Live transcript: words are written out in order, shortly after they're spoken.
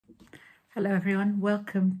Hello everyone,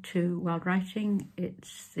 welcome to Wild Writing.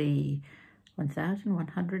 It's the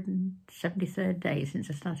 1173rd day since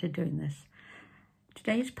I started doing this.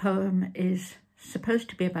 Today's poem is supposed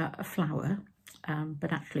to be about a flower,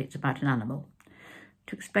 but actually it's about an animal.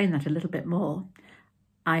 To explain that a little bit more,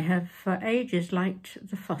 I have for ages liked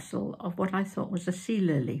the fossil of what I thought was a sea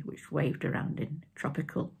lily, which waved around in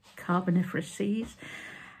tropical carboniferous seas,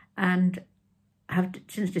 and have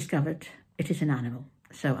since discovered it is an animal.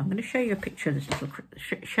 So I'm going to show you a picture of this little,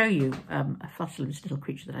 show you a fossil of this little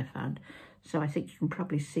creature that I found. So I think you can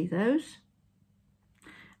probably see those.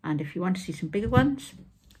 And if you want to see some bigger ones,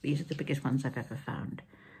 these are the biggest ones I've ever found.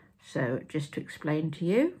 So just to explain to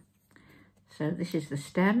you, so this is the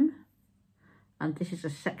stem, and this is a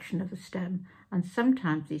section of the stem. And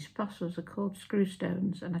sometimes these fossils are called screw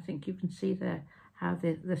stones, and I think you can see there how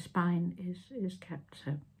the spine is kept.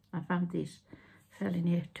 So I found these fairly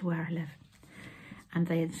near to where I live, and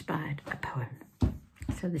they inspired a poem.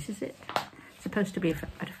 So this is it. It's supposed to be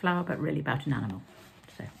about a flower, but really about an animal.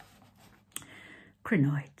 So,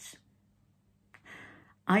 crinoids.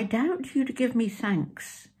 I doubt you'd give me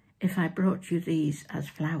thanks if I brought you these as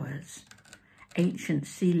flowers, ancient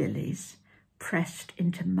sea lilies pressed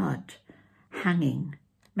into mud, hanging,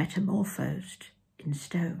 metamorphosed in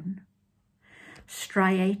stone.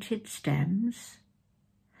 Striated stems,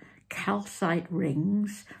 calcite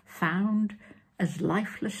rings found as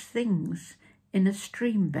lifeless things in a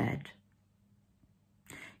stream bed.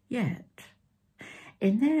 Yet,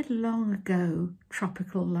 in their long ago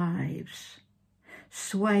tropical lives,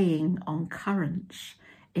 swaying on currents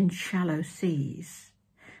in shallow seas,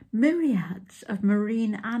 myriads of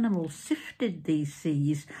marine animals sifted these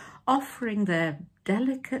seas, offering their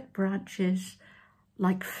delicate branches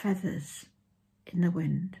like feathers in the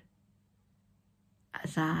wind,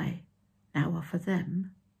 as I now offer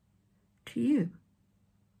them to you.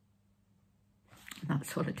 And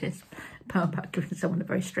that's what it is, a poem about giving someone a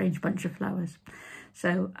very strange bunch of flowers.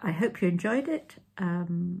 So I hope you enjoyed it,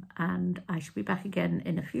 and I shall be back again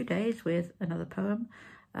in a few days with another poem,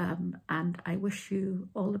 and I wish you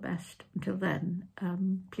all the best. Until then,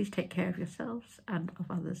 please take care of yourselves and of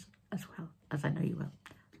others as well, as I know you will.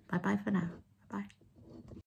 Bye-bye for now. Bye.